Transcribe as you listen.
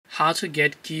how to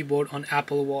get keyboard on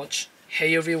Apple Watch.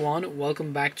 Hey everyone,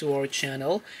 welcome back to our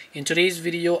channel. In today's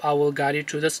video I will guide you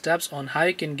through the steps on how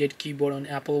you can get keyboard on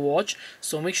Apple Watch,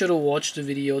 so make sure to watch the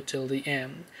video till the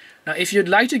end. Now if you'd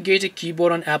like to get a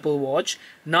keyboard on Apple Watch,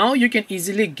 now you can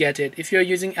easily get it. If you're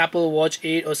using Apple Watch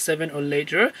 8 or 7 or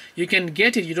later, you can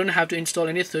get it. You don't have to install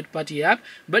any third-party app,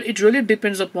 but it really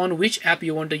depends upon which app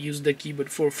you want to use the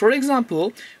keyboard for. For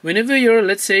example, whenever you're,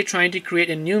 let's say, trying to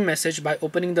create a new message by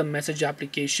opening the message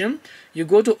application, you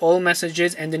go to all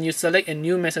messages and then you select a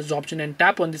new message option and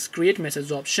tap on this create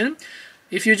message option.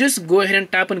 If you just go ahead and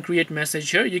tap on create message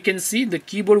here, you can see the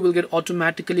keyboard will get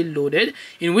automatically loaded,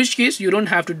 in which case you don't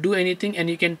have to do anything and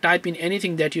you can type in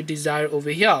anything that you desire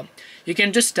over here. You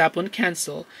can just tap on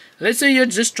cancel. Let's say you're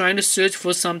just trying to search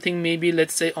for something, maybe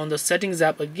let's say on the settings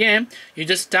app again, you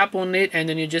just tap on it and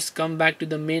then you just come back to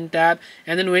the main tab,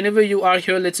 and then whenever you are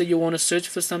here, let's say you want to search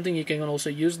for something, you can also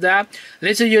use that.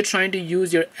 Let's say you're trying to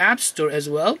use your app store as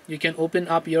well, you can open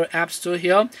up your app store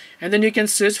here and then you can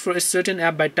search for a certain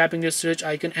app by tapping the search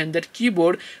icon, and that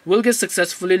keyboard will get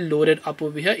successfully loaded up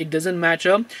over here. It doesn't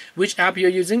matter which app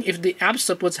you're using. If the app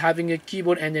supports having a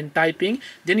keyboard and then typing,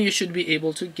 then you should be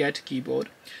able to get keyboard.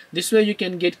 This way you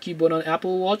can get keyboard on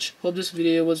Apple Watch. Hope this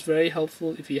video was very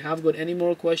helpful. If you have got any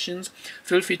more questions,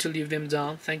 feel free to leave them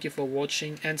down. Thank you for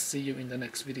watching and see you in the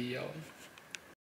next video.